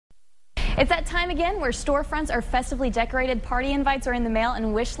It's that time again where storefronts are festively decorated, party invites are in the mail,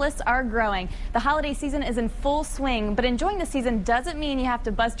 and wish lists are growing. The holiday season is in full swing, but enjoying the season doesn't mean you have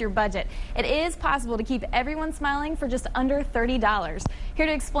to bust your budget. It is possible to keep everyone smiling for just under $30. Here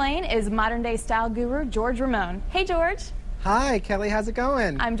to explain is modern-day style guru George Ramon. Hey, George. Hi, Kelly. How's it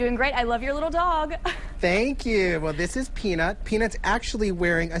going? I'm doing great. I love your little dog. Thank you. Well, this is Peanut. Peanut's actually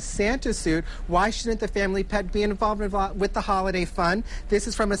wearing a Santa suit. Why shouldn't the family pet be involved with the holiday fun? This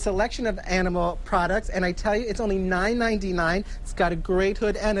is from a selection of animal products, and I tell you, it's only $9.99. It's got a great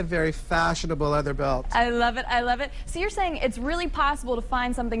hood and a very fashionable leather belt. I love it. I love it. So you're saying it's really possible to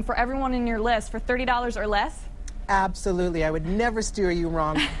find something for everyone in your list for $30 or less? Absolutely. I would never steer you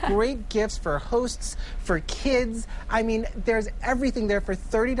wrong. Great gifts for hosts, for kids. I mean, there's everything there for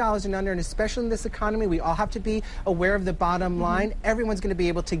 $30 and under, and especially in this economy, we all have to be aware of the bottom line. Everyone's going to be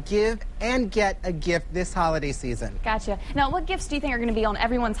able to give and get a gift this holiday season. Gotcha. Now, what gifts do you think are going to be on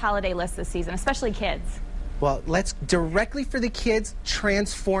everyone's holiday list this season, especially kids? Well, let's directly for the kids,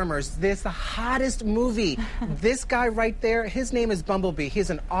 Transformers. This the hottest movie. This guy right there, his name is Bumblebee.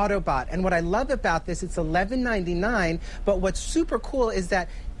 He's an Autobot. And what I love about this, it's $11.99, but what's super cool is that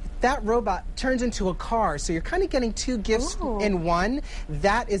robot turns into a car, so you're kind of getting two gifts in one.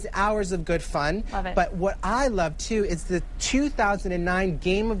 That is hours of good fun. Love it. But what I love too is the 2009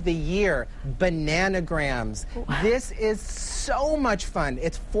 Game of the Year, Bananagrams. This is so much fun.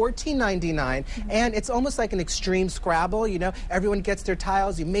 It's $14.99, and it's almost like an extreme Scrabble. You know, everyone gets their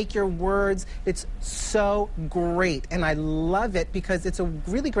tiles, you make your words. It's so great, and I love it because it's a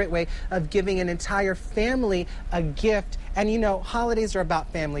really great way of giving an entire family a gift. And you know, holidays are about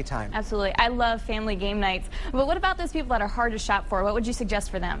family time. Absolutely. I love family game nights. But what about those people that are hard to shop for? What would you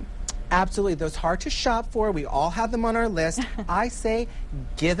suggest for them? Absolutely. Those hard to shop for, we all have them on our list. I say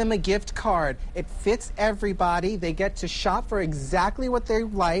give them a gift card. It fits everybody. They get to shop for exactly what they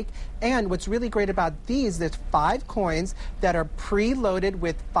like. And what's really great about these, there's 5 coins that are preloaded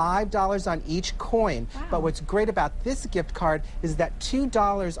with $5 on each coin. Wow. But what's great about this gift card is that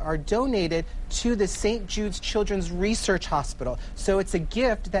 $2 are donated to the St. Jude's Children's Research Hospital. So it's a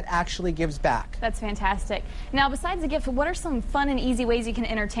gift that actually gives back. That's fantastic. Now, besides the gift, what are some fun and easy ways you can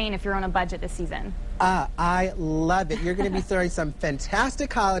entertain if you're on a budget this season? I love it. You're going to be throwing some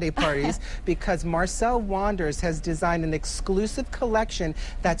fantastic holiday parties because Marcel Wanders has designed an exclusive collection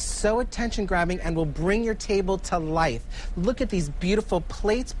that's so attention-grabbing and will bring your table to life. Look at these beautiful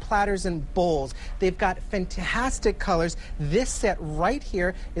plates, platters, and bowls. They've got fantastic colors. This set right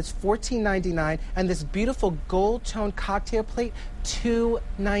here is $14.99, and this beautiful gold-toned cocktail plate,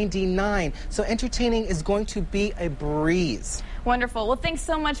 $2.99. So entertaining is going to be a breeze. Wonderful. Well, thanks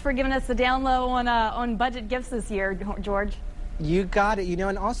so much for giving us the down low on budget gifts this year, George. You got it. You know,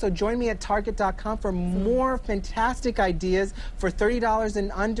 and also join me at Target.com for more fantastic ideas. For $30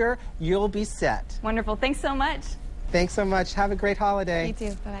 and under, you'll be set. Wonderful. Thanks so much. Thanks so much. Have a great holiday. You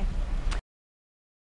too. Bye-bye.